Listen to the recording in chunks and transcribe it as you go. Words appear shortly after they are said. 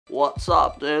What's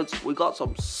up, dudes? We got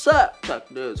some sick tech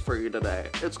news for you today.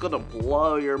 It's gonna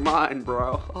blow your mind,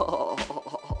 bro.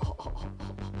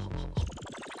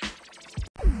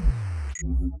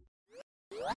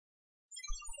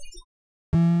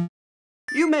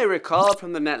 You may recall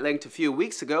from the net linked a few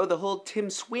weeks ago the whole Tim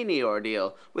Sweeney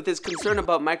ordeal, with his concern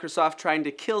about Microsoft trying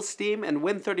to kill Steam and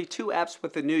Win32 apps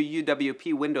with the new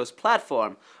UWP Windows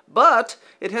platform. But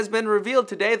it has been revealed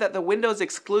today that the Windows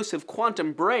exclusive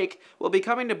Quantum Break will be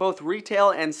coming to both retail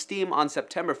and Steam on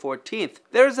September 14th.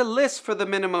 There is a list for the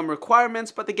minimum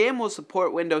requirements, but the game will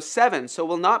support Windows 7, so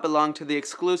will not belong to the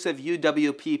exclusive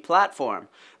UWP platform.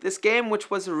 This game,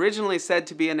 which was originally said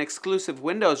to be an exclusive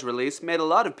Windows release, made a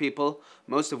lot of people,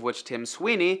 most of which Tim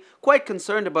Sweeney, quite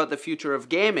concerned about the future of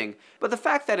gaming. But the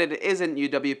fact that it isn't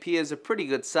UWP is a pretty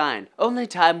good sign. Only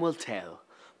time will tell.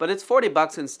 But it's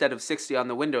 $40 instead of $60 on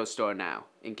the Windows Store now,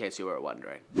 in case you were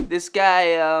wondering. This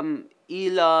guy,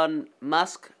 Elon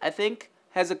Musk, I think,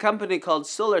 has a company called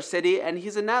SolarCity, and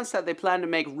he's announced that they plan to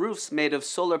make roofs made of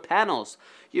solar panels.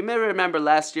 You may remember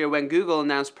last year when Google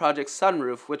announced Project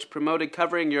Sunroof, which promoted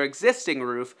covering your existing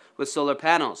roof with solar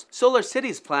panels.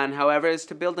 SolarCity's plan, however, is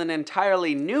to build an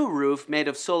entirely new roof made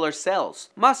of solar cells.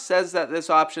 Musk says that this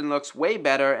option looks way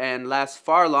better and lasts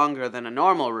far longer than a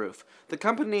normal roof. The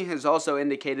company has also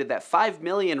indicated that 5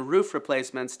 million roof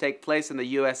replacements take place in the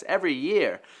US every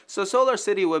year, so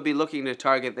SolarCity will be looking to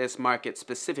target this market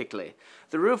specifically.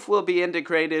 The roof will be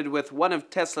integrated with one of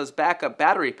Tesla's backup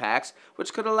battery packs,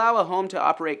 which could allow a home to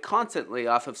operate constantly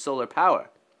off of solar power.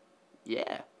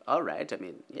 Yeah. Alright, I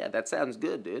mean, yeah, that sounds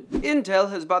good, dude. Intel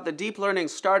has bought the deep learning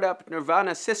startup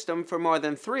Nervana Systems for more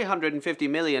than $350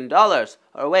 million.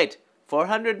 Or wait,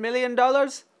 $400 million?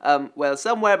 Well,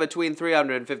 somewhere between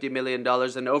 $350 million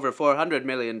and over $400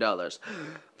 million.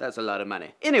 That's a lot of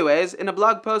money. Anyways, in a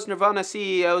blog post, Nervana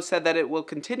CEO said that it will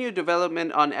continue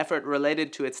development on effort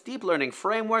related to its deep learning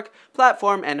framework,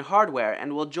 platform, and hardware,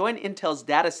 and will join Intel's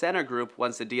data center group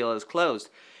once the deal is closed.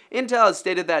 Intel has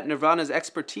stated that Nervana's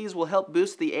expertise will help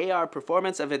boost the AR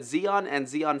performance of its Xeon and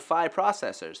Xeon Phi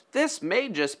processors. This may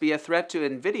just be a threat to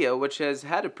NVIDIA, which has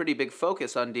had a pretty big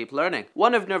focus on deep learning.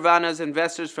 One of Nervana's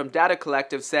investors from Data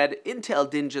Collective said, "Intel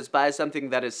didn't just buy something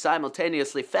that is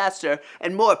simultaneously faster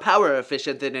and more power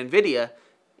efficient than NVIDIA.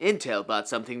 Intel bought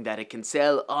something that it can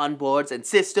sell onboards and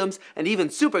systems and even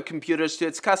supercomputers to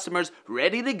its customers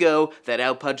ready to go that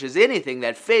outpunches anything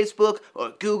that Facebook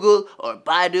or Google or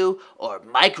Baidu or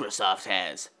Microsoft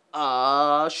has."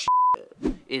 Aw,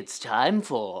 shit. It's time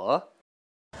for...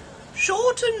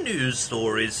 Shorter news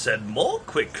stories said more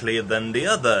quickly than the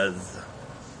others.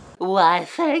 Why,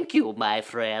 thank you, my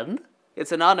friend.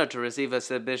 It's an honor to receive a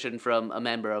submission from a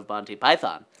member of Monty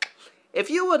Python. If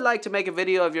you would like to make a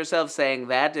video of yourself saying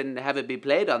that and have it be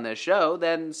played on this show,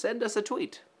 then send us a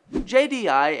tweet.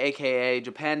 JDI, aka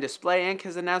Japan Display Inc.,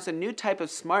 has announced a new type of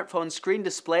smartphone screen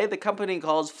display the company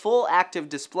calls Full Active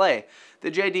Display.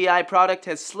 The JDI product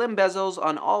has slim bezels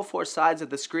on all four sides of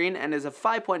the screen and is a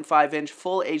 5.5-inch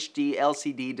Full HD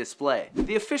LCD display.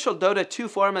 The official Dota 2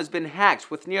 forum has been hacked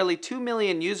with nearly 2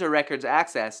 million user records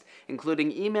accessed,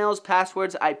 including emails,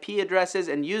 passwords, IP addresses,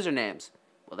 and usernames.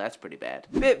 Well, that's pretty bad.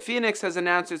 Phoenix has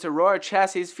announced its Aurora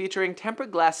chassis featuring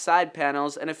tempered glass side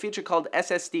panels and a feature called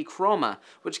SSD Chroma,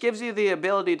 which gives you the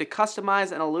ability to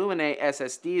customize and illuminate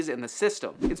SSDs in the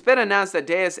system. It's been announced that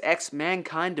Deus Ex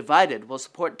Mankind Divided will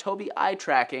support Tobii eye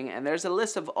tracking, and there's a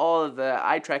list of all of the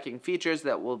eye tracking features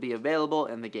that will be available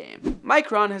in the game.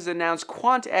 Micron has announced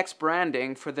Quant X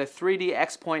branding for the 3D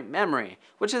X-Point memory,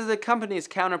 which is the company's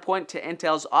counterpoint to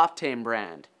Intel's Optane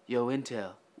brand. Yo,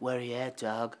 Intel, where you at,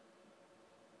 dog?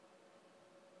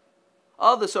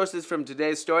 All the sources from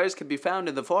today's stories can be found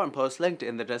in the forum post linked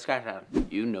in the description.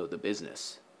 You know the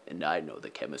business, and I know the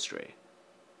chemistry.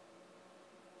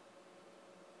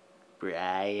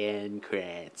 Bryan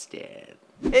Cranston.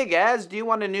 Hey guys, do you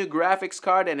want a new graphics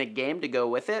card and a game to go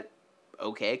with it?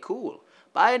 Okay, cool.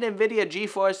 Buy an NVIDIA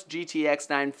GeForce GTX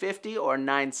 950 or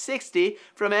 960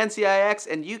 from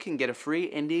NCIX and you can get a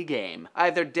free indie game.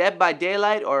 Either Dead by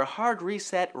Daylight or Hard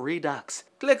Reset Redux.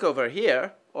 Click over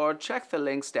here or check the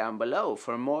links down below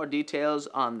for more details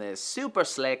on this super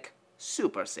slick,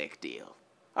 super sick deal.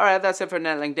 Alright, that's it for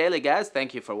Netlink Daily, guys.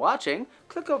 Thank you for watching.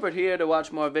 Click over here to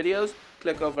watch more videos.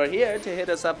 Click over here to hit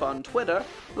us up on Twitter.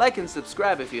 Like and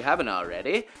subscribe if you haven't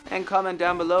already. And comment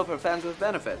down below for fans with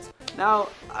benefits. Now,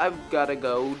 I've gotta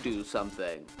go do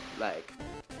something. Like,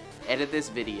 edit this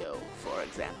video, for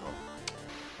example.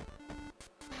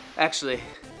 Actually,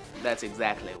 that's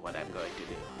exactly what I'm going to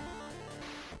do.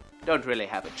 Don't really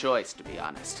have a choice, to be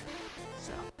honest.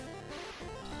 So,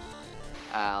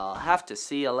 I'll have to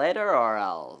see you later, or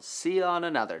I'll see you on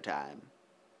another time.